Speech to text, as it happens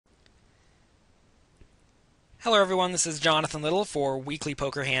Hello everyone, this is Jonathan Little for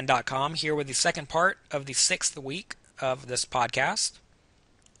weeklypokerhand.com here with the second part of the sixth week of this podcast.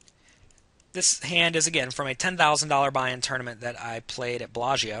 This hand is again from a $10,000 buy-in tournament that I played at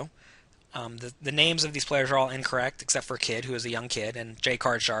Bellagio. The names of these players are all incorrect except for Kid, who is a young kid, and J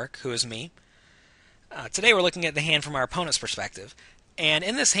Card Shark, who is me. Today we're looking at the hand from our opponent's perspective. And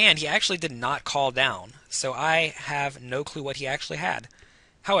in this hand, he actually did not call down, so I have no clue what he actually had.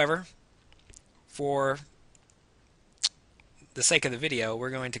 However, for the sake of the video, we're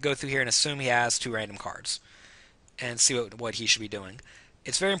going to go through here and assume he has two random cards and see what he should be doing.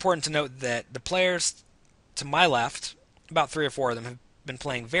 It's very important to note that the players to my left, about three or four of them, have been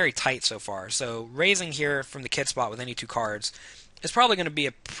playing very tight so far. So raising here from the kid spot with any two cards is probably going to be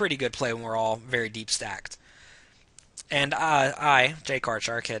a pretty good play when we're all very deep stacked. And J Card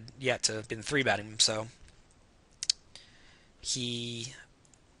Shark, had yet to have been 3-betting him, so he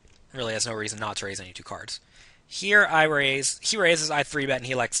really has no reason not to raise any two cards. Here I raise, he raises, I 3-bet, and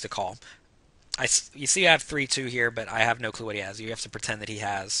he elects to call. You see I have 3-2 here, but I have no clue what he has. You have to pretend that he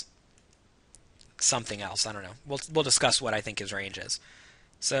has something else. I don't know. We'll discuss what I think his range is.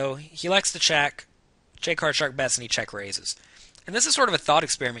 So he elects to check. J Card Shark bets, and he check raises. And this is sort of a thought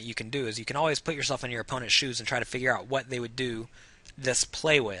experiment you can do, is you can always put yourself in your opponent's shoes and try to figure out what they would do this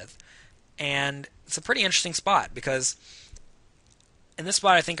play with. And it's a pretty interesting spot, because in this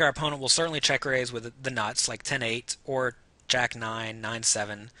spot I think our opponent will certainly check raise with the nuts, like 10-8, or Jack-9,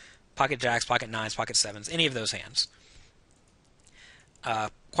 9-7, pocket jacks, pocket nines, pocket sevens, any of those hands.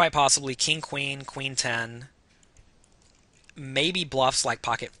 Quite possibly King-Queen, Queen-10, maybe bluffs like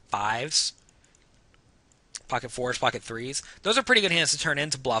pocket fives, pocket fours, pocket threes. Those are pretty good hands to turn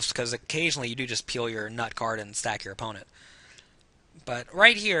into bluffs because occasionally you do just peel your nut card and stack your opponent. But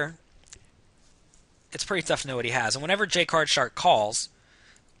right here, it's pretty tough to know what he has. And whenever J Card Shark calls,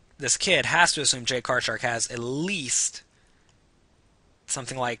 this kid has to assume J Card Shark has at least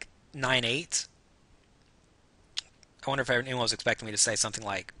something like 9-8. I wonder if anyone was expecting me to say something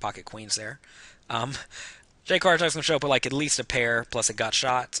like pocket queens there. J Card Shark's going to show up with like at least a pair plus a gut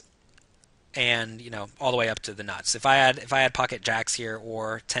shot, and all the way up to the nuts. If I had pocket jacks here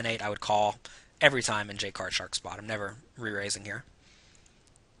or 10-8, I would call every time in J Card Shark's spot. I'm never re-raising here.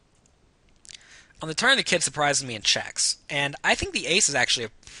 On the turn, the kid surprises me and checks. And I think the ace is actually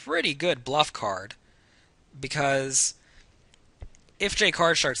a pretty good bluff card, because if J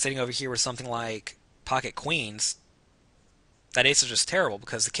Card Shark's sitting over here with something like pocket queens, that ace is just terrible,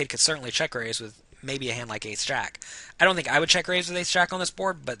 because the kid could certainly check raise with maybe a hand like ace jack. I don't think I would check raise with ace jack on this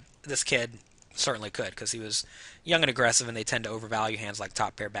board, but this kid certainly could, because he was young and aggressive, and they tend to overvalue hands like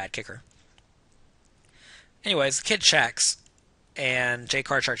top pair bad kicker. Anyways, the kid checks, and J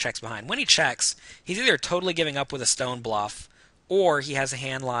Card Shark checks behind. When he checks, he's either totally giving up with a stone bluff, or he has a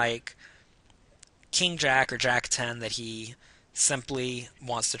hand like King Jack or Jack 10 that he simply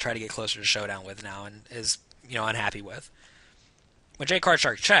wants to try to get closer to showdown with now and is unhappy with. When J Card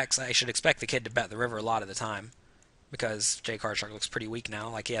Shark checks, I should expect the kid to bet the river a lot of the time, because J Card Shark looks pretty weak now,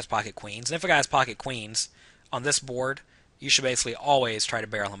 like he has pocket queens. And if a guy has pocket queens on this board, you should basically always try to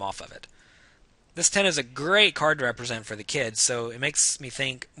barrel him off of it. This 10 is a great card to represent for the kid, so it makes me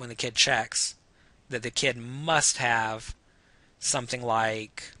think when the kid checks that the kid must have something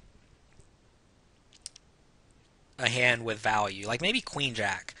like a hand with value, like maybe Queen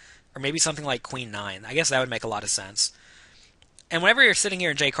Jack, or maybe something like Queen 9. I guess that would make a lot of sense. And whenever you're sitting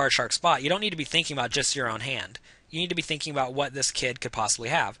here in J Card Shark's spot, you don't need to be thinking about just your own hand. You need to be thinking about what this kid could possibly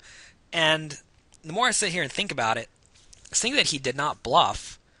have. And the more I sit here and think about it, seeing that he did not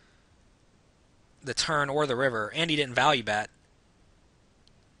bluff the turn or the river, and he didn't value bet,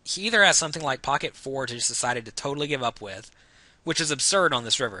 he either has something like pocket 4 to just decided to totally give up with, which is absurd on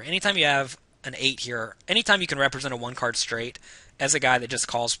this river. Anytime you have an 8 here, anytime you can represent a one card straight as a guy that just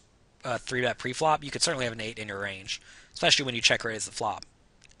calls 3-bet pre-flop, you could certainly have an 8 in your range, especially when you check raise the flop.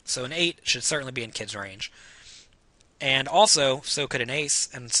 So an 8 should certainly be in kid's range. And also, so could an ace,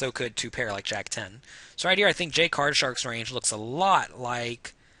 and so could two pair like Jack 10. So right here, I think J Card Shark's range looks a lot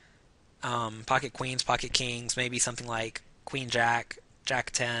like pocket queens, pocket kings, maybe something like Queen Jack, Jack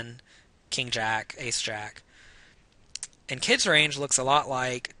 10, King Jack, Ace Jack. And kid's range looks a lot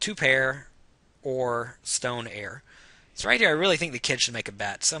like two pair or stone air. So right here, I really think the kid should make a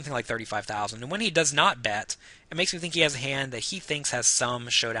bet, something like 35,000. And when he does not bet, it makes me think he has a hand that he thinks has some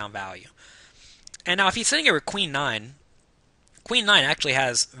showdown value. And now if he's sitting here with Queen 9, Queen 9 actually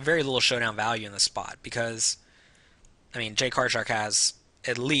has very little showdown value in this spot, because, J Card Shark has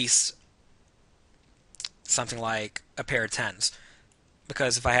at least something like a pair of 10s.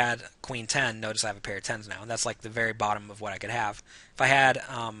 Because if I had Queen 10, notice I have a pair of 10s now, and that's like the very bottom of what I could have. If I had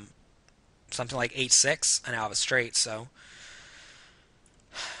something like 8-6, and I have a straight. So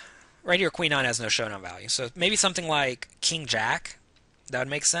right here, Queen 9 has no showdown value. So maybe something like King Jack, that would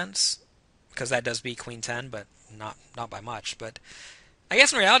make sense, because that does beat Queen 10, but not by much. But I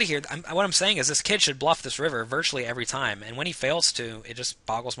guess in reality here, what I'm saying is this kid should bluff this river virtually every time, and when he fails to, it just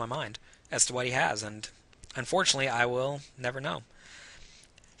boggles my mind as to what he has, and unfortunately, I will never know.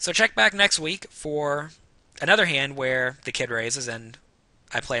 So check back next week for another hand where the kid raises, and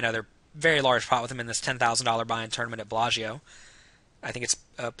I play another very large pot with him in this $10,000 buy-in tournament at Bellagio. I think it's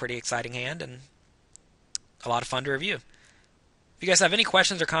a pretty exciting hand and a lot of fun to review. If you guys have any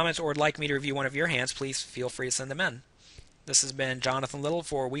questions or comments or would like me to review one of your hands, please feel free to send them in. This has been Jonathan Little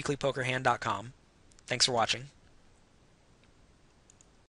for weeklypokerhand.com. Thanks for watching.